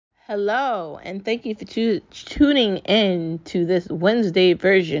Hello, and thank you for tuning in to this Wednesday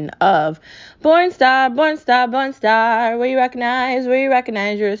version of Born Star, Born Star, Born Star, where you recognize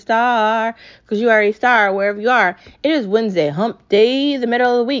you're a star, because you are a star wherever you are. It is Wednesday, hump day, the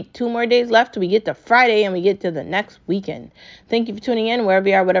middle of the week. 2 more days left till we get to Friday, and we get to the next weekend. Thank you for tuning in, wherever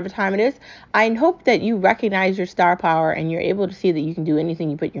you are, whatever time it is. I hope that you recognize your star power, and you're able to see that you can do anything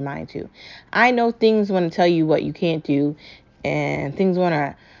you put your mind to. I know things want to tell you what you can't do, and things want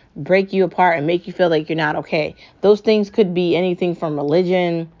to break you apart and make you feel like you're not okay. Those things could be anything from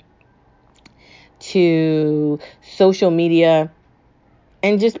religion to social media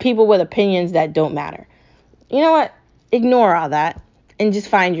and just people with opinions that don't matter. You know what? Ignore all that and just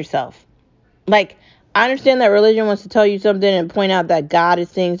find yourself. Like, I understand that religion wants to tell you something and point out that God is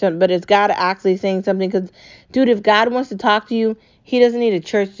saying something, but is God actually saying something? Because, dude, if God wants to talk to you, he doesn't need a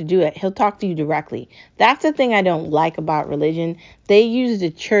church to do it. He'll talk to you directly. That's the thing I don't like about religion. They use the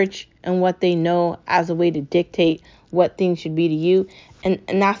church and what they know as a way to dictate what things should be to you. And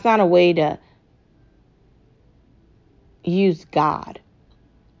that's not a way to use God.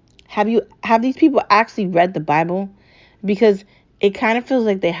 Have these people actually read the Bible? Because it kind of feels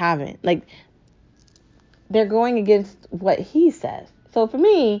like they haven't. Like, they're going against what he says. So for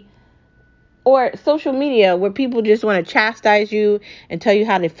me, or social media where people just want to chastise you and tell you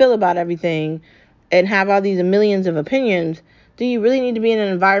how they feel about everything and have all these millions of opinions, do you really need to be in an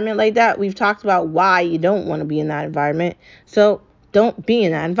environment like that? We've talked about why you don't want to be in that environment. So don't be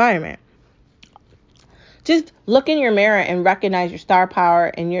in that environment. Just look in your mirror and recognize your star power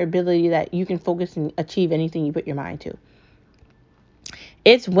and your ability that you can focus and achieve anything you put your mind to.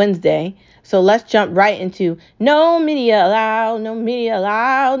 It's Wednesday, so let's jump right into no media allowed, no media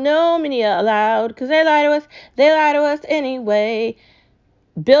allowed, no media allowed, because they lie to us anyway.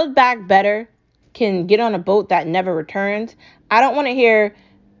 Build Back Better can get on a boat that never returns. I don't want to hear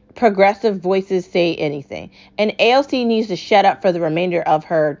progressive voices say anything. And AOC needs to shut up for the remainder of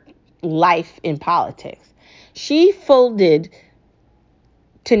her life in politics. She folded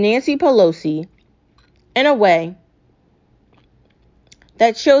to Nancy Pelosi in a way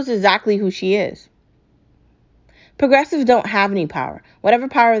that shows exactly who she is. Progressives don't have any power. Whatever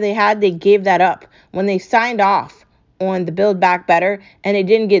power they had, they gave that up when they signed off on the Build Back Better, and they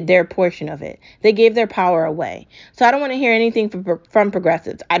didn't get their portion of it. They gave their power away. So I don't want to hear anything from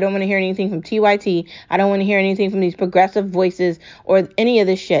progressives. I don't want to hear anything from TYT. I don't want to hear anything from these progressive voices or any of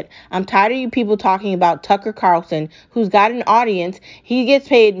this shit. I'm tired of you people talking about Tucker Carlson, who's got an audience. He gets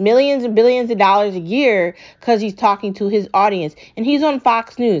paid millions and billions of dollars a year because he's talking to his audience. And he's on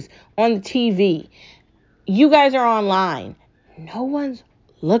Fox News, on the TV. You guys are online. No one's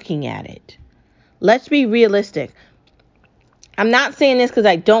looking at it. Let's be realistic. I'm not saying this because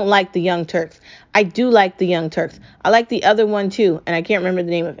I don't like the Young Turks. I do like the Young Turks. I like the other one too, and I can't remember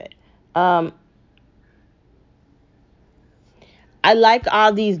the name of it. I like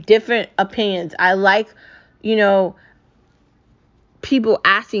all these different opinions. I like, people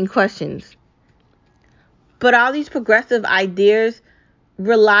asking questions. But all these progressive ideas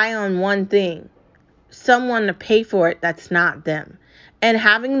rely on one thing: someone to pay for it that's not them. And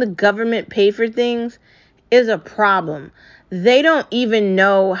having the government pay for things is a problem. They don't even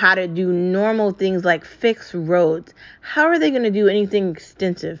know how to do normal things like fix roads. How are they going to do anything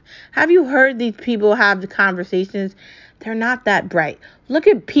extensive? Have you heard these people have the conversations? They're not that bright. Look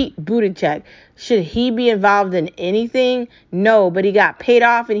at Pete Buttigieg. Should he be involved in anything? No, but he got paid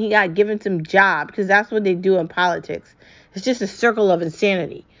off and he got given some job because that's what they do in politics. It's just a circle of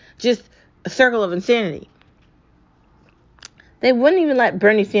insanity. Just a circle of insanity. They wouldn't even let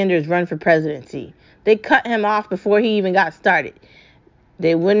Bernie Sanders run for presidency. They cut him off before he even got started.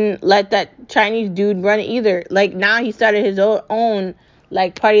 They wouldn't let that Chinese dude run either. Like, now he started his own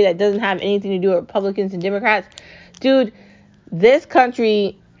like party that doesn't have anything to do with Republicans and Democrats. Dude, this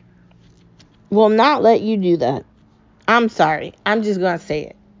country will not let you do that. I'm sorry. I'm just going to say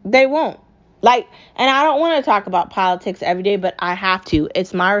it. They won't. Like, and I don't want to talk about politics every day, but I have to.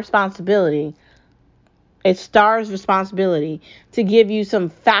 It's my responsibility. It's Star's responsibility to give you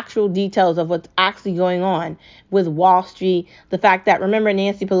some factual details of what's actually going on with Wall Street. The fact that, remember,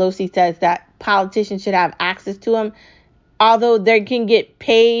 Nancy Pelosi says that politicians should have access to them. Although they can get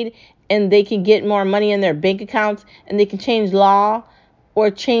paid and they can get more money in their bank accounts and they can change law or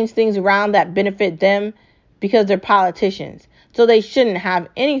change things around that benefit them because they're politicians. So they shouldn't have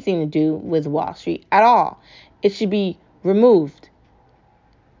anything to do with Wall Street at all. It should be removed.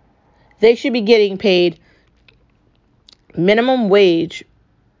 They should be getting paid minimum wage,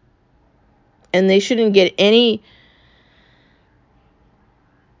 and they shouldn't get any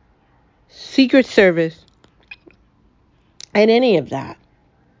Secret Service and any of that.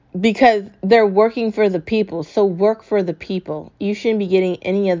 because they're working for the people. So work for the people. You shouldn't be getting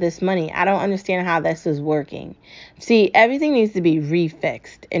any of this money. I don't understand how this is working. See, everything needs to be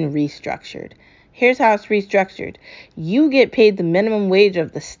refixed and restructured. Here's how it's restructured. You get paid the minimum wage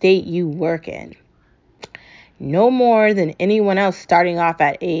of the state you work in. No more than anyone else starting off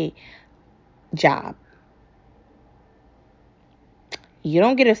at a job. You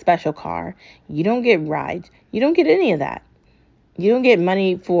don't get a special car. You don't get rides. You don't get any of that. You don't get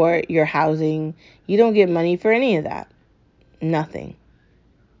money for your housing. You don't get money for any of that. Nothing.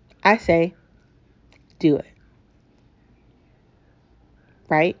 I say, do it.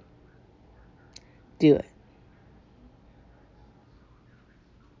 Right? Do it.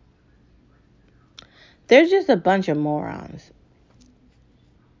 There's just a bunch of morons.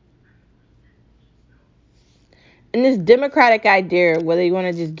 And this democratic idea where they want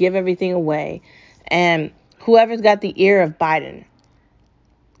to just give everything away, and whoever's got the ear of Biden,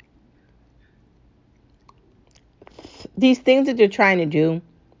 these things that they're trying to do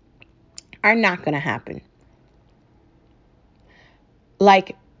are not going to happen.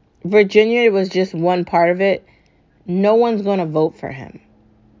 Like, Virginia was just one part of it. No one's going to vote for him.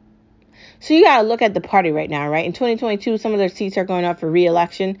 So you got to look at the party right now, right? In 2022, some of their seats are going up for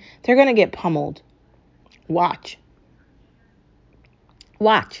re-election. They're going to get pummeled. Watch.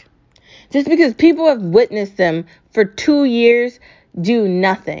 Just because people have witnessed them for 2 years do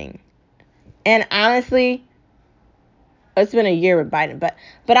nothing. And honestly, it's been a year with Biden, but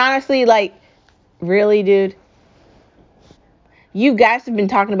honestly, like, really, dude? You guys have been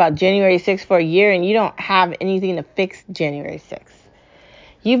talking about January 6th for a year, and you don't have anything to fix January 6th.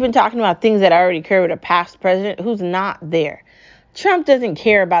 You've been talking about things that already occurred with a past president who's not there. Trump doesn't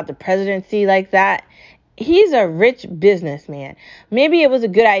care about the presidency like that. He's a rich businessman. Maybe it was a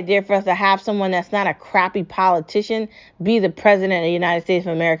good idea for us to have someone that's not a crappy politician be the president of the United States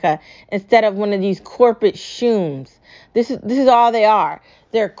of America instead of one of these corporate shooms. This is all they are.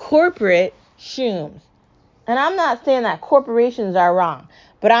 They're corporate shooms. And I'm not saying that corporations are wrong,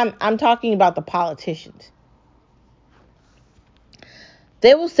 but I'm talking about the politicians.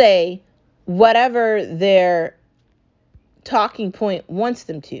 They will say whatever their talking point wants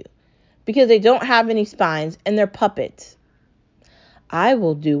them to because they don't have any spines and they're puppets. I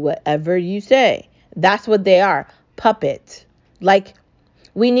will do whatever you say. That's what they are, puppets. Like,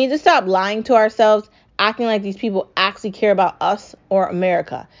 we need to stop lying to ourselves, acting like these people actually care about us or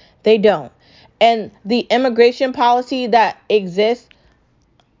America. They don't. And the immigration policy that exists,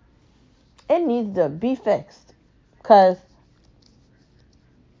 it needs to be fixed. Because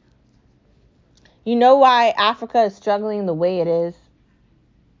you know why Africa is struggling the way it is?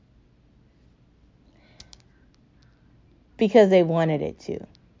 Because they wanted it to.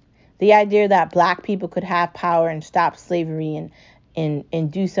 The idea that black people could have power and stop slavery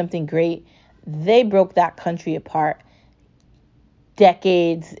and do something great, they broke that country apart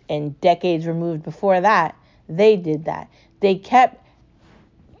decades and decades removed before that. They did that. They kept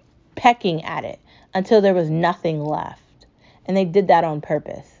pecking at it until there was nothing left. And they did that on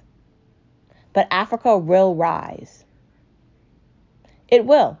purpose. But Africa will rise. It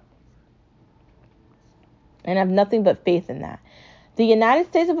will. And I have nothing but faith in that. The United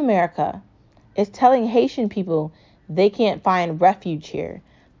States of America is telling Haitian people they can't find refuge here,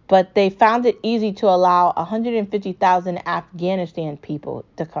 but they found it easy to allow 150,000 Afghanistan people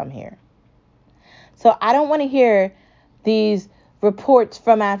to come here. So I don't want to hear these reports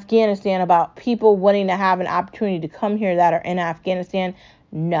from Afghanistan about people wanting to have an opportunity to come here that are in Afghanistan.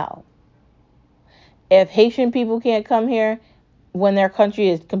 No. If Haitian people can't come here when their country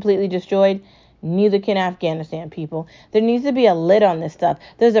is completely destroyed, neither can Afghanistan people. There needs to be a lid on this stuff.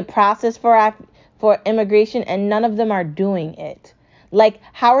 There's a process for immigration, and none of them are doing it. Like,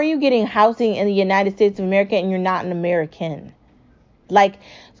 how are you getting housing in the United States of America and you're not an American? Like,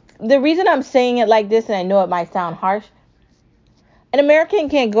 the reason I'm saying it like this, and I know it might sound harsh, an American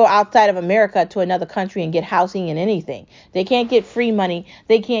can't go outside of America to another country and get housing and anything. They can't get free money.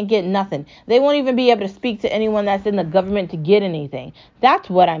 They can't get nothing. They won't even be able to speak to anyone that's in the government to get anything. That's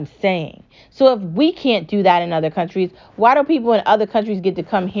what I'm saying. So if we can't do that in other countries, why do people in other countries get to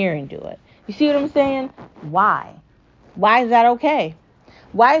come here and do it? You see what I'm saying? Why? Why is that okay?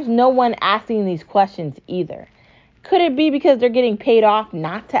 Why is no one asking these questions either? Could it be because they're getting paid off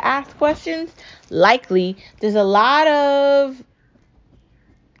not to ask questions? Likely. There's a lot of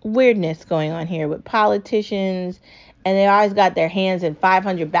weirdness going on here with politicians, and they always got their hands in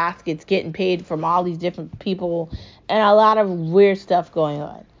 500 baskets getting paid from all these different people, and a lot of weird stuff going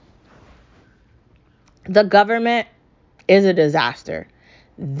on. The government is a disaster.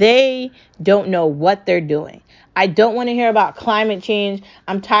 They don't know what they're doing. I don't want to hear about climate change.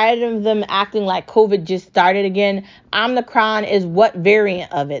 I'm tired of them acting like COVID just started again. Omicron is what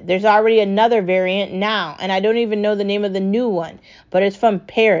variant of it? There's already another variant now, and I don't even know the name of the new one, but it's from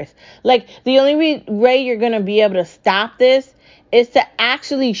Paris. Like, the only way you're going to be able to stop this is to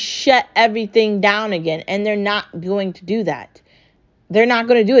actually shut everything down again, and they're not going to do that. They're not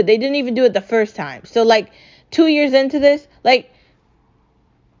going to do it. They didn't even do it the first time. So, like, 2 years into this, like,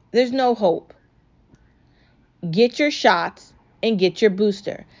 there's no hope. Get your shots and get your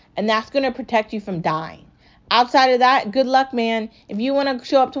booster. And that's going to protect you from dying. Outside of that, good luck, man. If you want to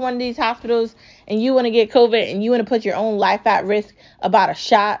show up to one of these hospitals and you want to get COVID and you want to put your own life at risk about a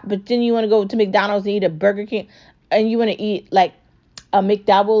shot, but then you want to go to McDonald's and eat a Burger King and you want to eat like a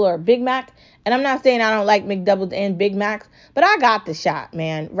McDouble or a Big Mac. And I'm not saying I don't like McDoubles and Big Macs, but I got the shot,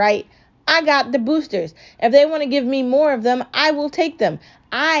 man, right? I got the boosters. If they want to give me more of them, I will take them.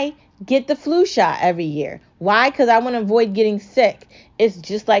 I get the flu shot every year. Why? Because I want to avoid getting sick. It's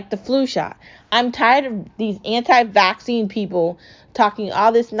just like the flu shot. I'm tired of these anti-vaccine people talking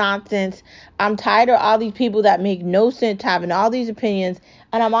all this nonsense. I'm tired of all these people that make no sense having all these opinions.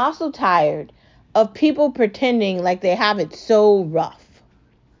 And I'm also tired of people pretending like they have it so rough.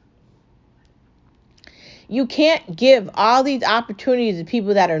 You can't give all these opportunities to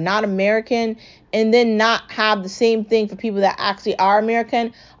people that are not American and then not have the same thing for people that actually are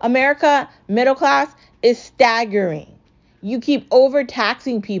American. America, middle class, is staggering. You keep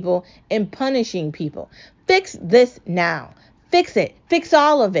overtaxing people and punishing people. Fix this now. Fix it. Fix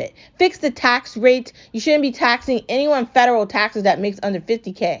all of it. Fix the tax rates. You shouldn't be taxing anyone federal taxes that makes under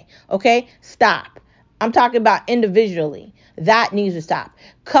 $50K. Okay? Stop. I'm talking about individually. That needs to stop.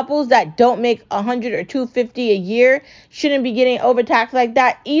 Couples that don't make $100 or $250 a year shouldn't be getting overtaxed like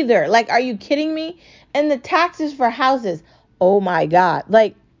that either. Like, are you kidding me? And the taxes for houses. Oh my God.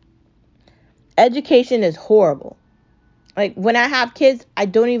 Like, education is horrible. Like, when I have kids, I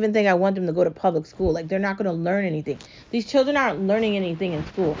don't even think I want them to go to public school. Like, they're not going to learn anything. These children aren't learning anything in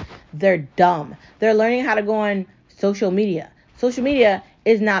school. They're dumb. They're learning how to go on social media. Social media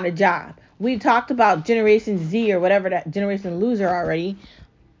is not a job. We've talked about Generation Z or whatever that Generation Loser already.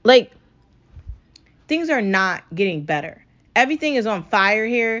 Like, things are not getting better. Everything is on fire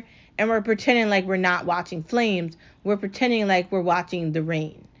here, and we're pretending like we're not watching flames. We're pretending like we're watching the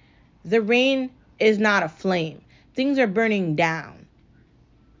rain. The rain is not a flame. Things are burning down.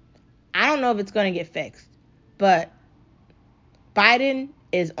 I don't know if it's going to get fixed, but Biden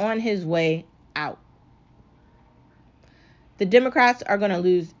is on his way out. The Democrats are going to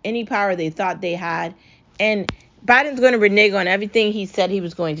lose any power they thought they had, and Biden's going to renege on everything he said he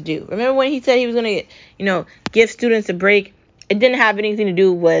was going to do. Remember when he said he was going to, give students a break? It didn't have anything to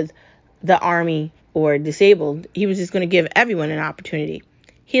do with the army or disabled. He was just going to give everyone an opportunity.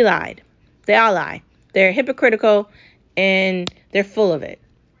 He lied. They all lie. They're hypocritical, and they're full of it.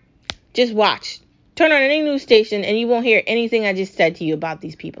 Just watch. Turn on any news station, and you won't hear anything I just said to you about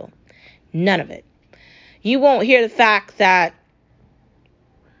these people. None of it. You won't hear the fact that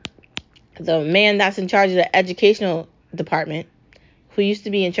the man that's in charge of the educational department, who used to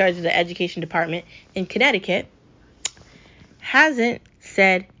be in charge of the education department in Connecticut, hasn't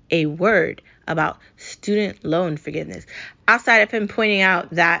said a word about student loan forgiveness. Outside of him pointing out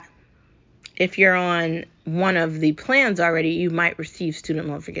that if you're on one of the plans already, you might receive student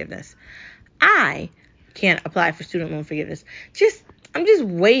loan forgiveness. I can't apply for student loan forgiveness. I'm just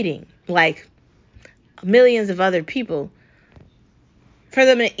waiting, like millions of other people, for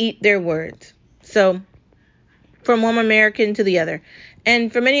them to eat their words. So, from one American to the other.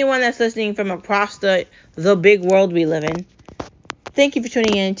 And from anyone that's listening from across the big world we live in, thank you for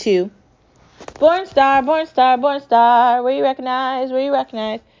tuning in to Born Star, Born Star, Born Star. Where you recognize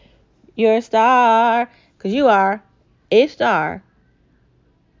you're a star. Because you are a star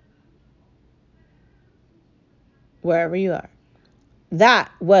wherever you are.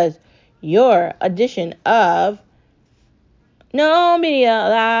 That was your edition of No Media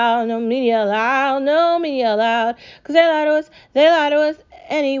Allowed, No Media Allowed, No Media Allowed. Because they lie to us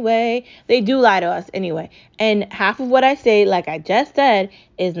anyway. They do lie to us anyway. And half of what I say, like I just said,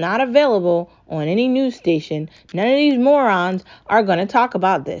 is not available on any news station. None of these morons are going to talk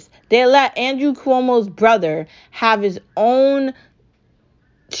about this. They let Andrew Cuomo's brother have his own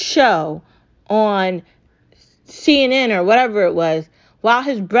show on CNN or whatever it was, while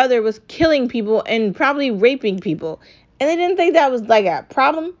his brother was killing people and probably raping people. And they didn't think that was like a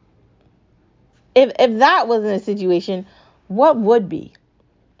problem. If that wasn't a situation, what would be?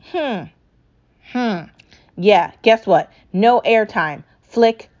 Yeah, guess what? No airtime.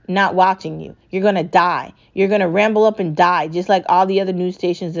 Flick not watching you. You're going to die. You're going to ramble up and die, just like all the other news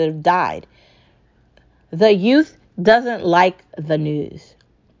stations that have died. The youth doesn't like the news.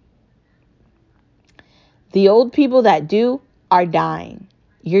 The old people that do are dying.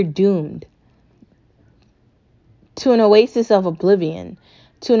 You're doomed to an oasis of oblivion,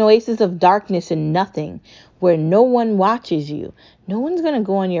 to an oasis of darkness and nothing, where no one watches you. No one's going to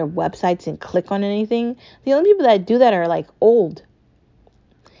go on your websites and click on anything. The only people that do that are like old.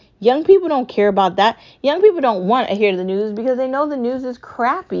 Young people don't care about that. Young people don't want to hear the news because they know the news is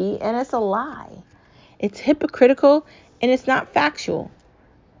crappy and it's a lie. It's hypocritical and it's not factual.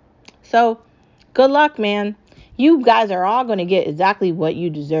 So, good luck, man. You guys are all going to get exactly what you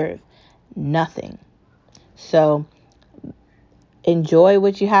deserve. Nothing. So, enjoy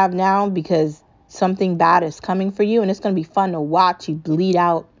what you have now because something bad is coming for you, and it's going to be fun to watch you bleed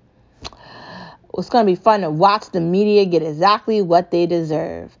out. It's going to be fun to watch the media get exactly what they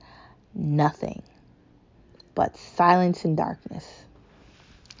deserve. Nothing but silence and darkness.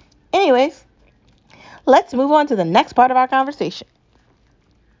 Anyways, let's move on to the next part of our conversation.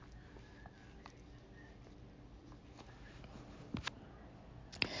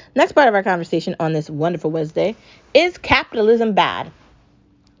 Next part of our conversation on this wonderful Wednesday is capitalism bad?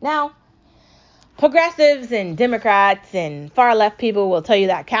 Now, progressives and Democrats and far left people will tell you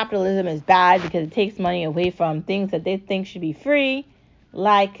that capitalism is bad because it takes money away from things that they think should be free,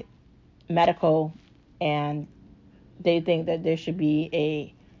 like medical, and they think that there should be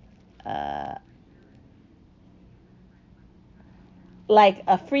a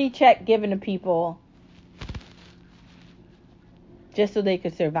free check given to people just so they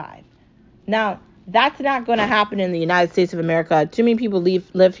could survive. Now, that's not going to happen in the United States of America. Too many people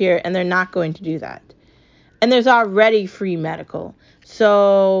live here, and they're not going to do that. And there's already free medical.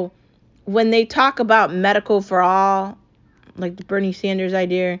 So when they talk about medical for all, like the Bernie Sanders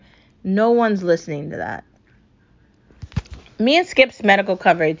idea, no one's listening to that. Me and Skip's medical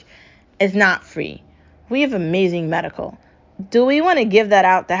coverage is not free. We have amazing medical. Do we want to give that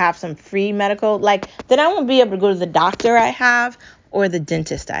out to have some free medical? Like, then I won't be able to go to the doctor I have, or the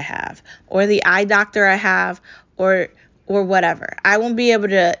dentist I have, or the eye doctor I have, or whatever. I won't be able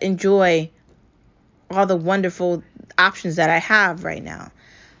to enjoy all the wonderful options that I have right now.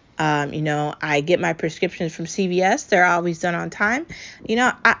 I get my prescriptions from CVS. They're always done on time.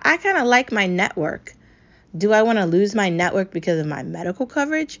 I kind of like my network. Do I want to lose my network because of my medical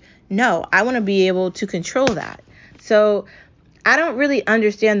coverage? No, I want to be able to control that. So I don't really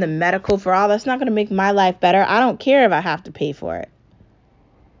understand the medical for all. That's not going to make my life better. I don't care if I have to pay for it.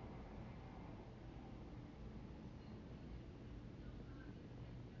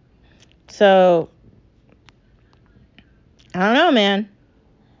 So I don't know, man.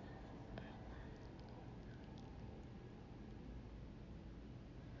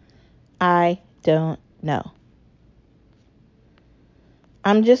 I don't know.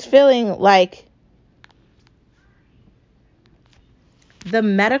 I'm just feeling like the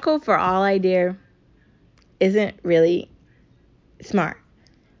medical for all idea isn't really smart.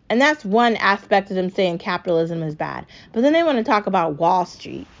 And that's one aspect of them saying capitalism is bad. But then they want to talk about Wall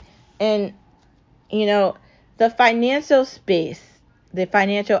Street. And, the financial space, the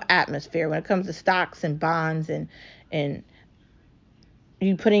financial atmosphere when it comes to stocks and bonds and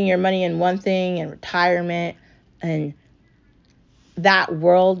you putting your money in one thing and retirement and that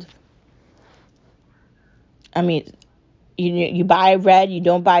world. I mean, you buy red, you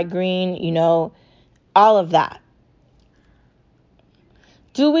don't buy green, all of that.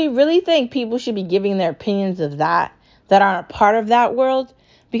 Do we really think people should be giving their opinions of that aren't a part of that world?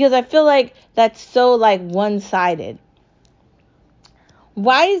 Because I feel like that's so one-sided.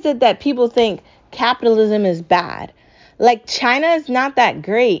 Why is it that people think capitalism is bad? China is not that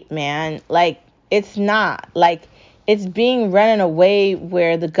great, man. It's not. It's being run in a way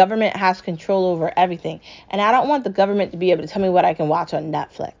where the government has control over everything. And I don't want the government to be able to tell me what I can watch on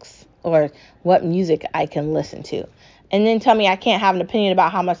Netflix or what music I can listen to. And then tell me I can't have an opinion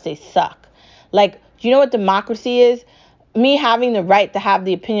about how much they suck. Do you know what democracy is? Me having the right to have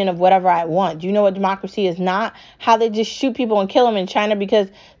the opinion of whatever I want. Do you know what democracy is not? How they just shoot people and kill them in China because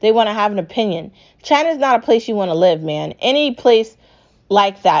they want to have an opinion. China is not a place you want to live, man. Any place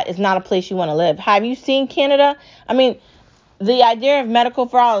like that is not a place you want to live. Have you seen Canada? I mean, the idea of medical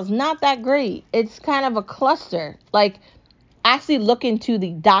for all is not that great. It's kind of a cluster. Actually look into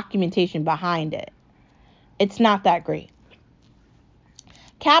the documentation behind it. It's not that great.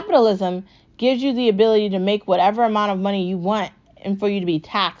 Capitalism gives you the ability to make whatever amount of money you want and for you to be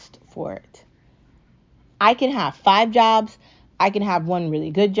taxed for it. I can have 5 jobs. I can have one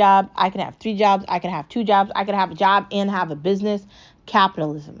really good job. I can have 3 jobs. I can have 2 jobs. I can have a job and have a business.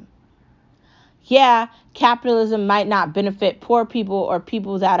 capitalism. Yeah, capitalism might not benefit poor people or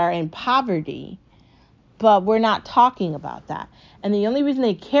people that are in poverty, but we're not talking about that. And the only reason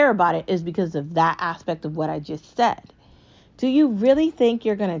they care about it is because of that aspect of what I just said. Do you really think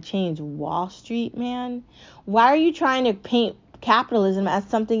you're going to change Wall Street, man? Why are you trying to paint capitalism as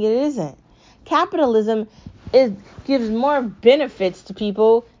something it isn't? Capitalism gives more benefits to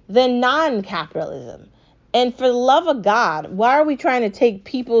people than non-capitalism. And for the love of God, why are we trying to take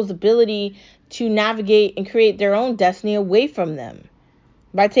people's ability to navigate and create their own destiny away from them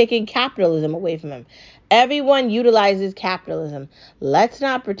by taking capitalism away from them? Everyone utilizes capitalism. Let's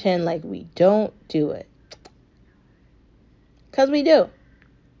not pretend like we don't do it. Because we do.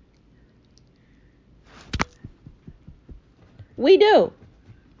 We do.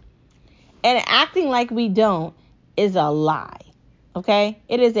 And acting like we don't is a lie. Okay?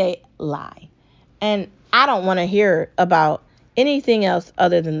 It is a lie. And I don't want to hear about anything else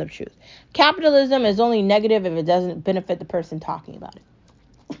other than the truth. Capitalism is only negative if it doesn't benefit the person talking about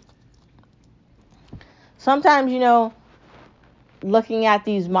it. Sometimes, looking at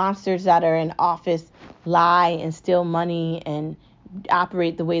these monsters that are in office lie and steal money and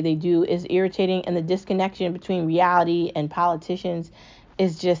operate the way they do is irritating, and the disconnection between reality and politicians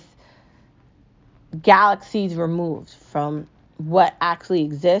is just galaxies removed from what actually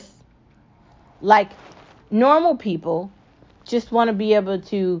exists. Like, normal people just want to be able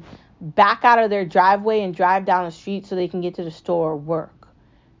to back out of their driveway and drive down the street so they can get to the store or work.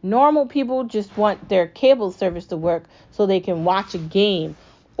 Normal people just want their cable service to work so they can watch a game,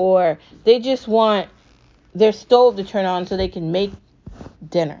 or they just want their stove to turn on so they can make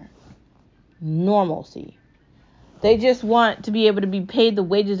dinner. Normalcy. They just want to be able to be paid the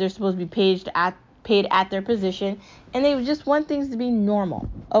wages they're supposed to be paid at their position, and they just want things to be normal.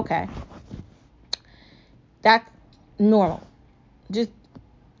 Okay. That's normal. Just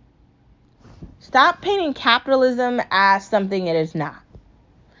stop painting capitalism as something it is not.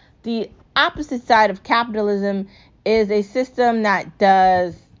 The opposite side of capitalism is a system that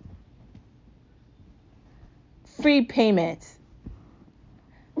does free payments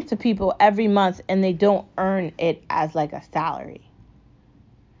to people every month and they don't earn it as like a salary.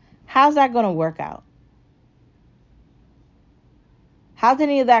 How's that going to work out? How's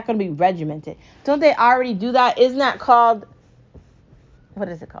any of that going to be regimented? Don't they already do that? Isn't that called, what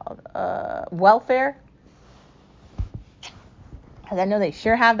is it called? Welfare? Because I know they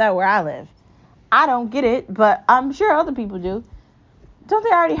sure have that where I live. I don't get it, but I'm sure other people do. Don't they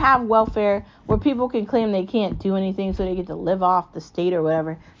already have welfare where people can claim they can't do anything so they get to live off the state or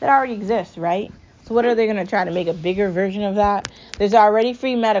whatever? That already exists, right? So what are they going to try to make a bigger version of that? There's already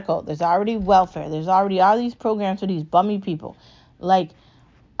free medical. There's already welfare. There's already all these programs for these bummy people. Like,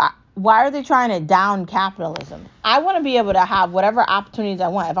 why are they trying to down capitalism? I want to be able to have whatever opportunities I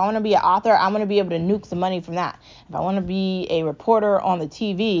want. If I want to be an author, I want to be able to nuke some money from that. If I want to be a reporter on the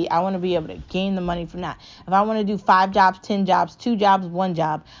TV, I want to be able to gain the money from that. If I want to do 5 jobs, 10 jobs, 2 jobs, 1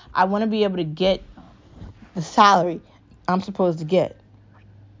 job, I want to be able to get the salary I'm supposed to get.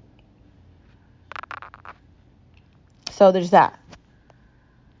 So there's that.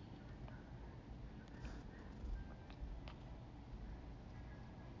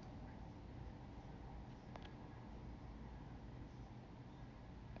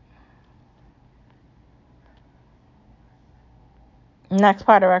 Next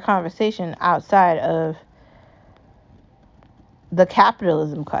part of our conversation outside of the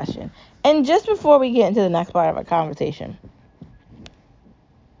capitalism question. And just before we get into the next part of our conversation,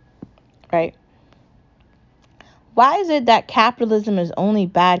 right? Why is it that capitalism is only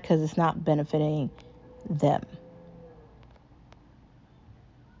bad because it's not benefiting them?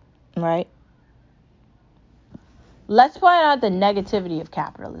 Right? Let's point out the negativity of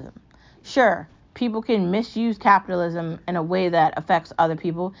capitalism. Sure, people can misuse capitalism in a way that affects other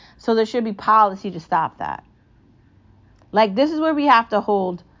people, so there should be policy to stop that. Like, this is where we have to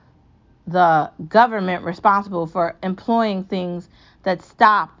hold the government responsible for employing things that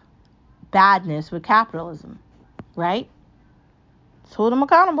stop badness with capitalism, right? Let's hold them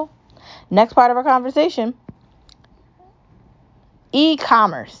accountable. Next part of our conversation,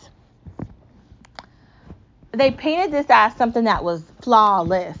 e-commerce. They painted this as something that was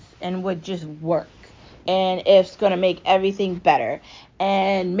flawless and would just work, and it's going to make everything better.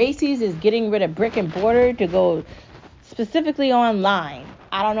 And Macy's is getting rid of brick and mortar to go specifically online.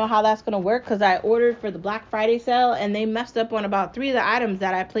 I don't know how that's going to work because I ordered for the Black Friday sale and they messed up on about 3 of the items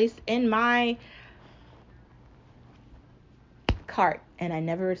that I placed in my cart, and I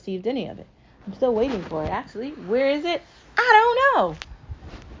never received any of it. I'm still waiting for it, actually. Where is it? I don't know.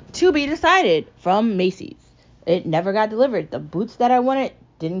 To be decided from Macy's. It never got delivered. The boots that I wanted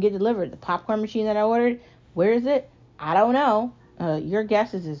didn't get delivered. The popcorn machine that I ordered, where is it? I don't know. Your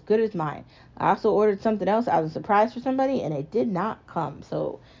guess is as good as mine. I also ordered something else as a surprise for somebody, and it did not come.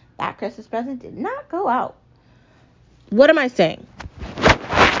 So that Christmas present did not go out. What am I saying?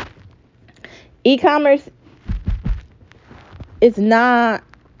 E-commerce is not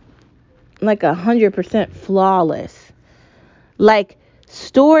like 100% flawless. Like,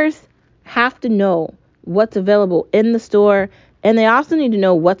 stores have to know what's available in the store, and they also need to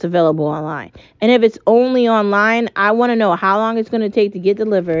know what's available online. And if it's only online, I want to know how long it's going to take to get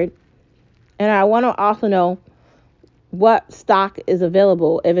delivered, and I want to also know what stock is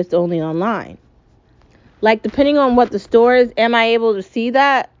available if it's only online. Like, depending on what the store is, am I able to see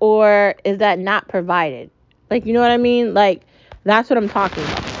that, or is that not provided? Like, you know what I mean? Like, that's what I'm talking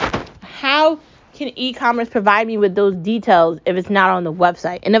about. How can e-commerce provide me with those details if it's not on the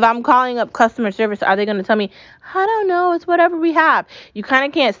website? And if I'm calling up customer service, are they going to tell me, I don't know, it's whatever we have? You kind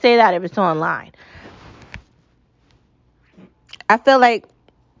of can't say that if it's online. I feel like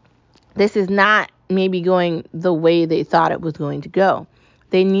this is not maybe going the way they thought it was going to go.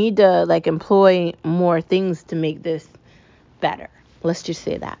 They need to like employ more things to make this better. Let's just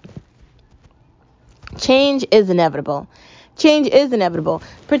say that. Change is inevitable. Change is inevitable.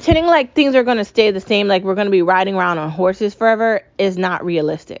 Pretending like things are going to stay the same, like we're going to be riding around on horses forever, is not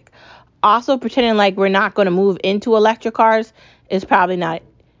realistic. Also, pretending like we're not going to move into electric cars is probably not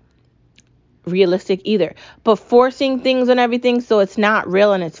realistic either. But forcing things on everything so it's not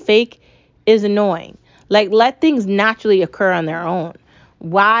real and it's fake is annoying. Like, let things naturally occur on their own.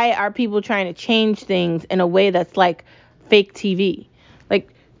 Why are people trying to change things in a way that's like fake TV?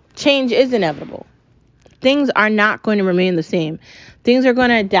 Like, change is inevitable. Things are not going to remain the same. Things are going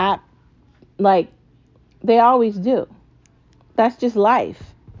to adapt like they always do. That's just life.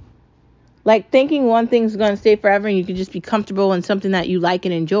 Like, thinking one thing's going to stay forever and you can just be comfortable in something that you like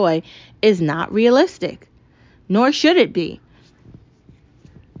and enjoy is not realistic. Nor should it be.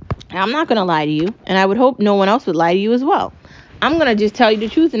 And I'm not going to lie to you, and I would hope no one else would lie to you as well. I'm going to just tell you the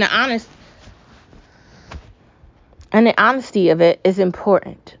truth, and the honesty of it is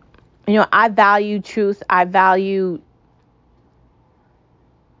important. You know, I value truth. I value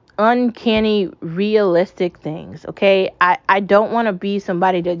uncanny, realistic things, okay? I don't want to be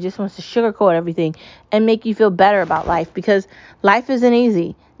somebody that just wants to sugarcoat everything and make you feel better about life, because life isn't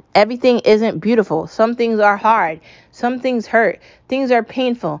easy. Everything isn't beautiful. Some things are hard. Some things hurt. Things are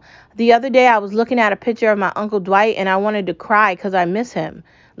painful. The other day I was looking at a picture of my Uncle Dwight and I wanted to cry because I miss him.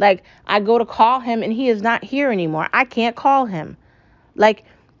 Like, I go to call him and he is not here anymore. I can't call him. Like,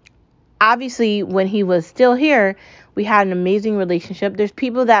 obviously, when he was still here, we had an amazing relationship. There's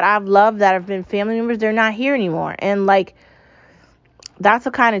people that I've loved that have been family members. They're not here anymore. And like, that's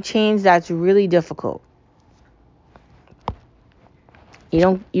a kind of change that's really difficult. You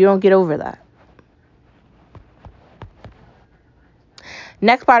don't get over that.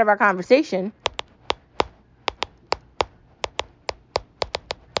 Next part of our conversation.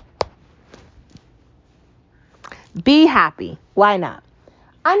 Be happy. Why not?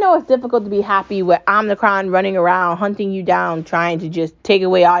 I know it's difficult to be happy with Omicron running around, hunting you down, trying to just take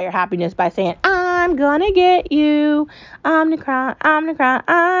away all your happiness by saying, I'm gonna get you. Omicron, Omicron,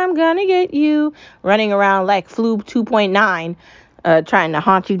 I'm gonna get you. Running around like flu 2.9, trying to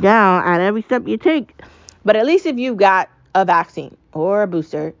hunt you down at every step you take. But at least if you've got a vaccine or a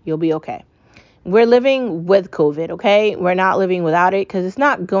booster, you'll be okay. We're living with COVID, okay? We're not living without it because it's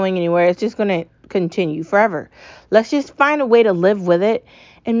not going anywhere. It's just going to continue forever. Let's just find a way to live with it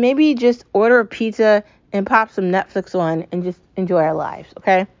and maybe just order a pizza and pop some Netflix on and just enjoy our lives,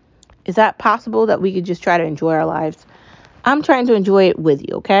 okay? Is that possible that we could just try to enjoy our lives? I'm trying to enjoy it with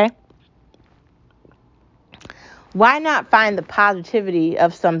you, okay? Why not find the positivity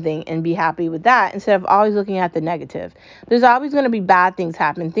of something and be happy with that instead of always looking at the negative? There's always going to be bad things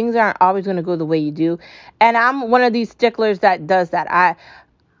happen. Things aren't always going to go the way you do. And I'm one of these sticklers that does that.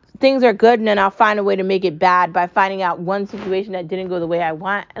 Things are good and then I'll find a way to make it bad by finding out one situation that didn't go the way I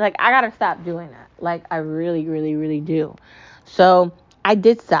want. Like, I got to stop doing that. Like, I really, really, really do. So I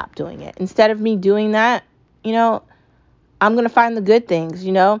did stop doing it. Instead of me doing that, I'm going to find the good things,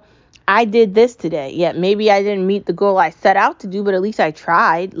 I did this today. Yeah, maybe I didn't meet the goal I set out to do, but at least I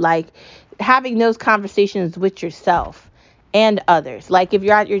tried. Like, having those conversations with yourself and others. Like, if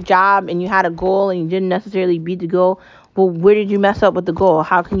you're at your job and you had a goal and you didn't necessarily beat the goal, well, where did you mess up with the goal?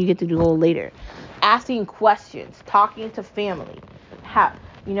 How can you get to the goal later? Asking questions, talking to family,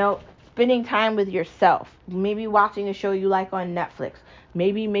 spending time with yourself. Maybe watching a show you like on Netflix.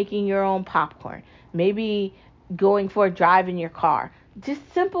 Maybe making your own popcorn. Maybe going for a drive in your car. Just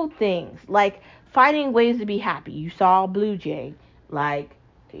simple things like finding ways to be happy. You saw a blue jay, like,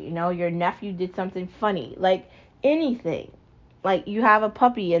 your nephew did something funny, like anything. Like you have a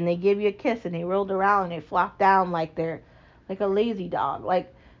puppy and they give you a kiss and they rolled around and they flopped down like they're like a lazy dog.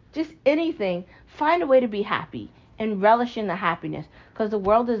 Like just anything. Find a way to be happy and relish in the happiness, because the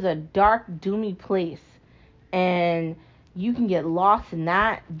world is a dark, doomy place, and you can get lost in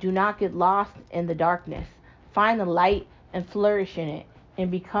that. Do not get lost in the darkness. Find the light and flourish in it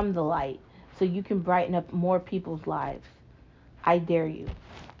and become the light so you can brighten up more people's lives. I dare you.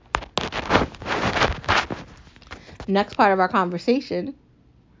 Next part of our conversation: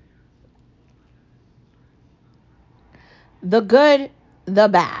 the good, the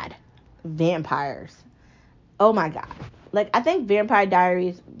bad, vampires. Oh my god. Like, I think Vampire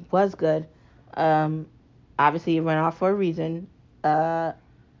Diaries was good. Obviously it went off for a reason.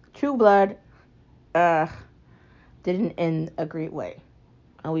 True Blood uh didn't end a great way.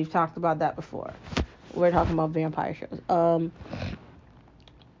 And we've talked about that before. We're talking about vampire shows.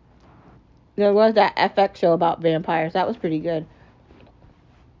 There was that FX show about vampires. That was pretty good.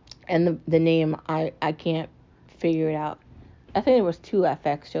 And the name, I can't figure it out. I think there was 2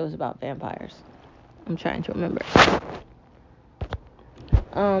 FX shows about vampires. I'm trying to remember.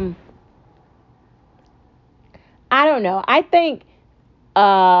 I don't know. I think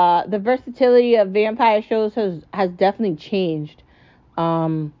the versatility of vampire shows has definitely changed.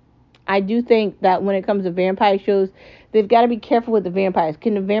 I do think that when it comes to vampire shows, they've got to be careful with the vampires.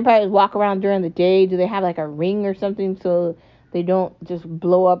 Can the vampires walk around during the day? Do they have like a ring or something so they don't just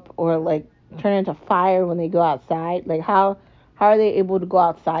blow up or like turn into fire when they go outside? Like how are they able to go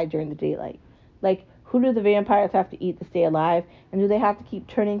outside during the daylight? Like, who do the vampires have to eat to stay alive? And do they have to keep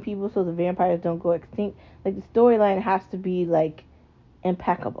turning people so the vampires don't go extinct? Like, the storyline has to be like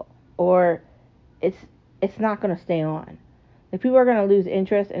impeccable, or it's not gonna stay on. Like, people are gonna lose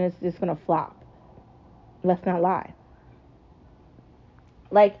interest and it's just gonna flop. Let's not lie.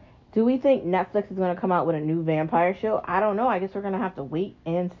 Like, do we think Netflix is gonna come out with a new vampire show? I don't know. I guess we're gonna have to wait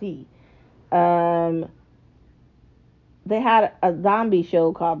and see. They had a zombie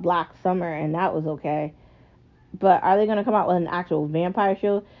show called Black Summer, and that was okay. But are they gonna come out with an actual vampire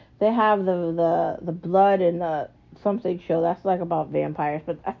show? They have the blood and the something show that's like about vampires,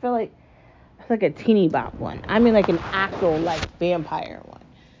 but I feel like it's like a teeny bop one. I mean, like an actual like vampire one.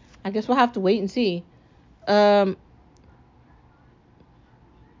 I guess we'll have to wait and see.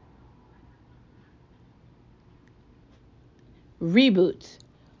 Reboots.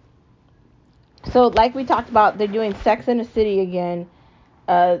 So, like we talked about, they're doing Sex in the City again.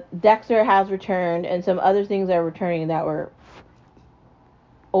 Dexter has returned, and some other things are returning that were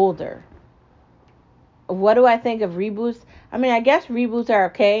older. What do I think of reboots? I mean, I guess reboots are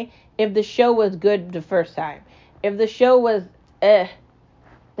okay if the show was good the first time. If the show was then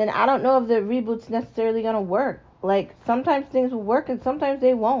I don't know if the reboot's necessarily gonna work. Like, sometimes things will work and sometimes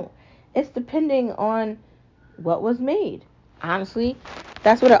they won't. It's depending on what was made. Honestly,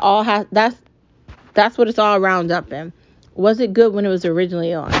 that's what it all has. That's what it's all round up in. Was it good when it was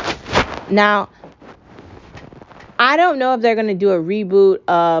originally on? Now, I don't know if they're gonna do a reboot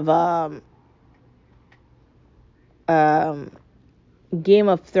of Game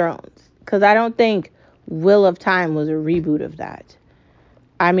of Thrones, because I don't think Wheel of Time was a reboot of that.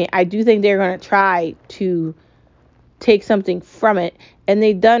 I mean, I do think they're gonna try to take something from it, and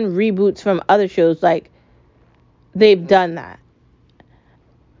they've done reboots from other shows. Like, they've done that,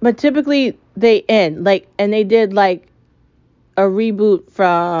 but typically they end. Like, and they did like a reboot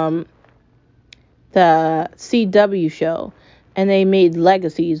from the CW show, and they made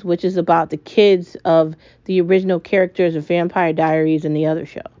Legacies, which is about the kids of the original characters of Vampire Diaries and the other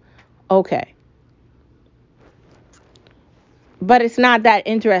show. Okay. But it's not that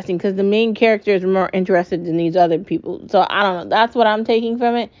interesting because the main characters are more interested than these other people. So I don't know. That's what I'm taking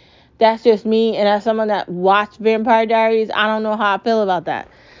from it. That's just me, and as someone that watched Vampire Diaries, I don't know how I feel about that.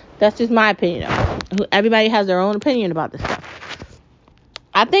 That's just my opinion. Everybody has their own opinion about this stuff.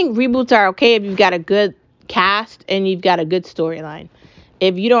 I think reboots are okay if you've got a good cast and you've got a good storyline.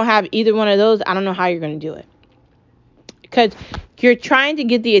 If you don't have either one of those, I don't know how you're going to do it. Because you're trying to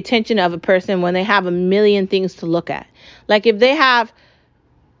get the attention of a person when they have a million things to look at. Like, if they have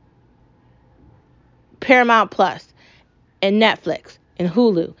Paramount Plus and Netflix and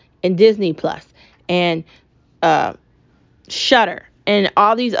Hulu and Disney Plus and Shudder and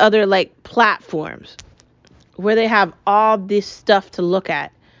all these other like platforms where they have all this stuff to look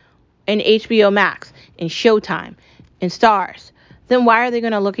at, and HBO Max and Showtime and Stars, then why are they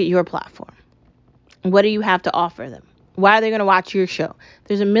going to look at your platform? What do you have to offer them? Why are they going to watch your show?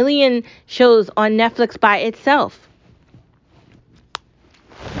 There's a million shows on Netflix by itself.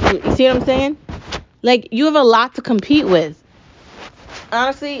 You see what I'm saying? Like, you have a lot to compete with.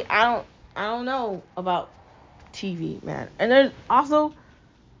 Honestly, I don't know about TV, man. And there's also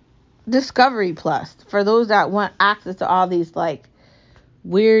Discovery Plus for those that want access to all these like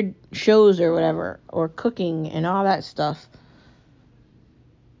weird shows or whatever, or cooking and all that stuff.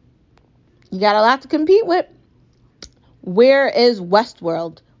 You got a lot to compete with. Where is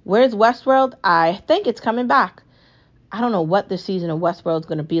Westworld? Where's Westworld? I think it's coming back. I don't know what this season of Westworld is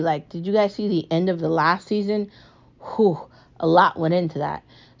going to be like. Did you guys see the end of the last season? Whew, a lot went into that.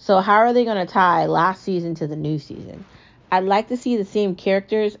 So how are they going to tie last season to the new season? I'd like to see the same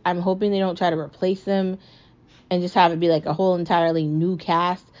characters. I'm hoping they don't try to replace them and just have it be like a whole entirely new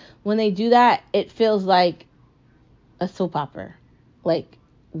cast. When they do that, it feels like a soap opera. Like,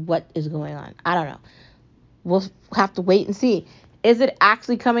 what is going on? I don't know. We'll have to wait and see. Is it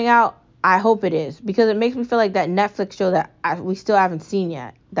actually coming out? I hope it is, because it makes me feel like that Netflix show that we still haven't seen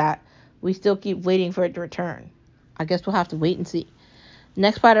yet, that we still keep waiting for it to return. I guess we'll have to wait and see.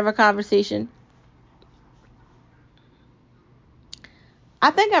 Next part of our conversation. I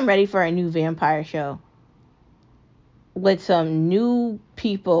think I'm ready for a new vampire show with some new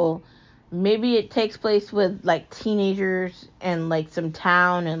people. Maybe it takes place with like teenagers and like some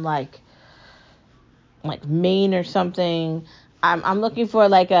town and like Maine or something. I'm looking for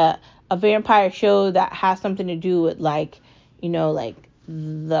like a vampire show that has something to do with like, like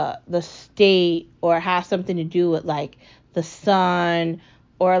the state, or has something to do with like the sun,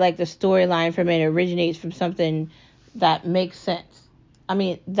 or like the storyline from it originates from something that makes sense. I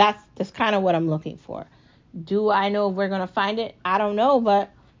mean, that's kind of what I'm looking for. Do I know if we're gonna find it? I don't know,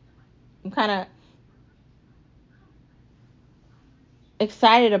 but I'm kind of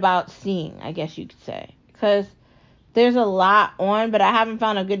excited about seeing, I guess you could say, because there's a lot on, but I haven't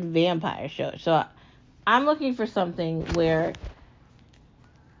found a good vampire show. So I'm looking for something where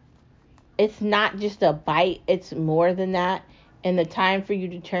it's not just a bite, it's more than that. And the time for you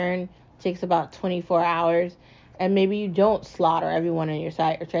to turn takes about 24 hours. And maybe you don't slaughter everyone on your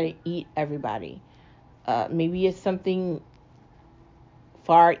side or try to eat everybody. Maybe it's something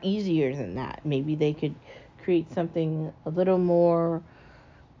far easier than that. Maybe they could create something a little more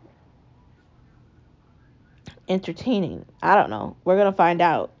entertaining. I don't know. We're going to find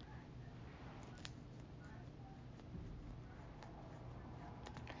out.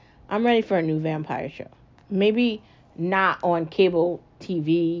 I'm ready for a new vampire show. Maybe not on cable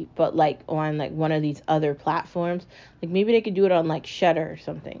TV, but like on like one of these other platforms. Like maybe they could do it on like Shudder or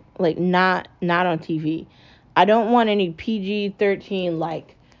something. Like not on TV. I don't want any PG-13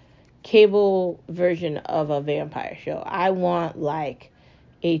 like cable version of a vampire show. I want like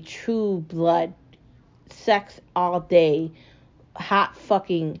a true blood, sex all day, hot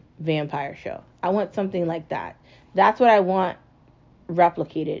fucking vampire show. I want something like that. That's what I want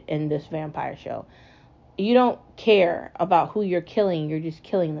replicated in this vampire show. You don't care about who you're killing, you're just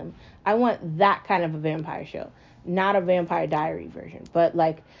killing them. I want that kind of a vampire show. Not a Vampire Diary version, but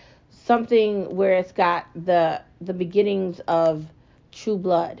like something where it's got the beginnings of True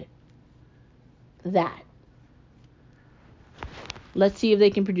Blood. That. Let's see if they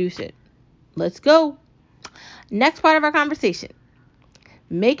can produce it. Let's go. Next part of our conversation.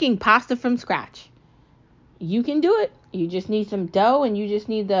 Making pasta from scratch. You can do it. You just need some dough and you just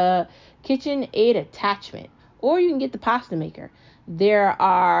need the KitchenAid attachment. Or you can get the pasta maker. There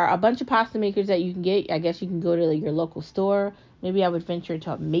are a bunch of pasta makers that you can get. I guess you can go to your local store. Maybe I would venture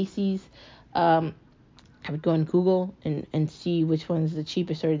to Macy's. I would go on Google and see which one's the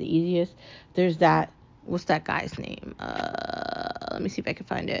cheapest or the easiest. There's that. What's that guy's name? Let me see if I can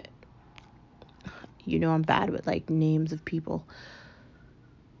find it. You know I'm bad with like names of people.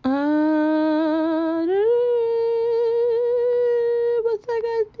 What's that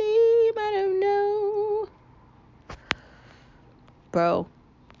guy's name? I don't know. Bro,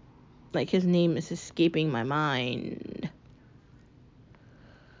 like his name is escaping my mind.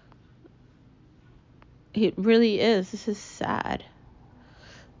 It really is. This is sad.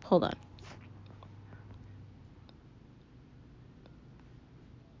 Hold on.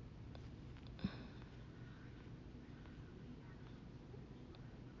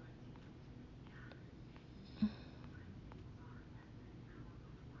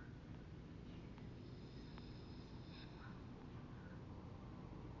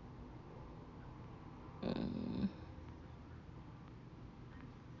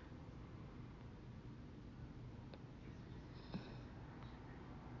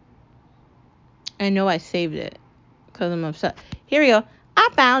 I know I saved it because I'm upset. Here we go. I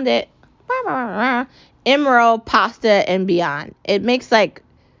found it. Emerald Pasta and Beyond. It makes like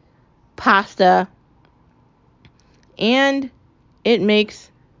pasta and it makes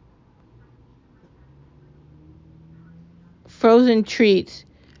frozen treats,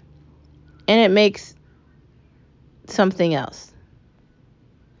 and it makes something else.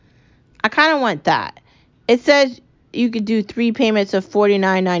 I kind of want that. It says you could do 3 payments of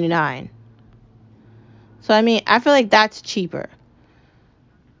 $49.99. So, I mean, I feel like that's cheaper.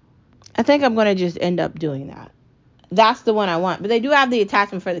 I think I'm going to just end up doing that. That's the one I want. But they do have the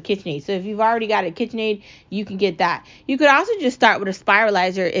attachment for the KitchenAid. So if you've already got a KitchenAid, you can get that. You could also just start with a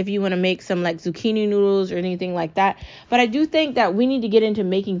spiralizer if you want to make some like zucchini noodles or anything like that. But I do think that we need to get into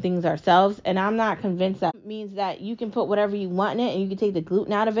making things ourselves. And I'm not convinced that means that you can put whatever you want in it and you can take the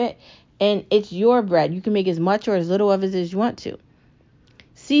gluten out of it. And it's your bread. You can make as much or as little of it as you want to.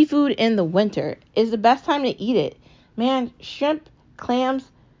 Seafood in the winter is the best time to eat it. Man, shrimp, clams,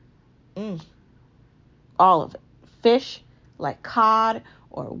 all of it. Fish like cod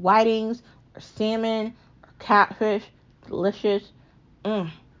or whitings or salmon or catfish, delicious.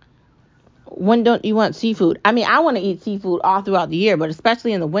 When don't you want seafood? I mean, I want to eat seafood all throughout the year, but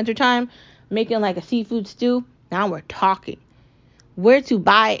especially in the wintertime, making like a seafood stew, now we're talking. Where to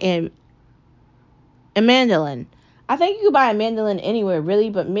buy a mandolin? I think you could buy a mandolin anywhere,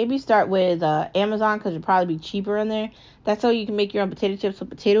 really, but maybe start with Amazon because it'll probably be cheaper in there. That's how you can make your own potato chips with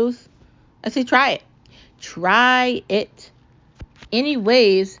potatoes. I say try it. Try it.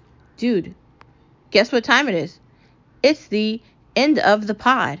 Anyways, dude, guess what time it is? It's the end of the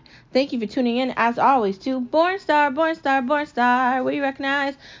pod. Thank you for tuning in, as always, to Born Star, Born Star, Born Star. Where you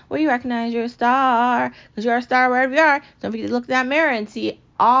recognize you're a star. Because you're a star wherever you are. Don't forget to look in that mirror and see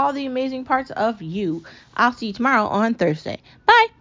all the amazing parts of you. I'll see you tomorrow on Thursday. Bye.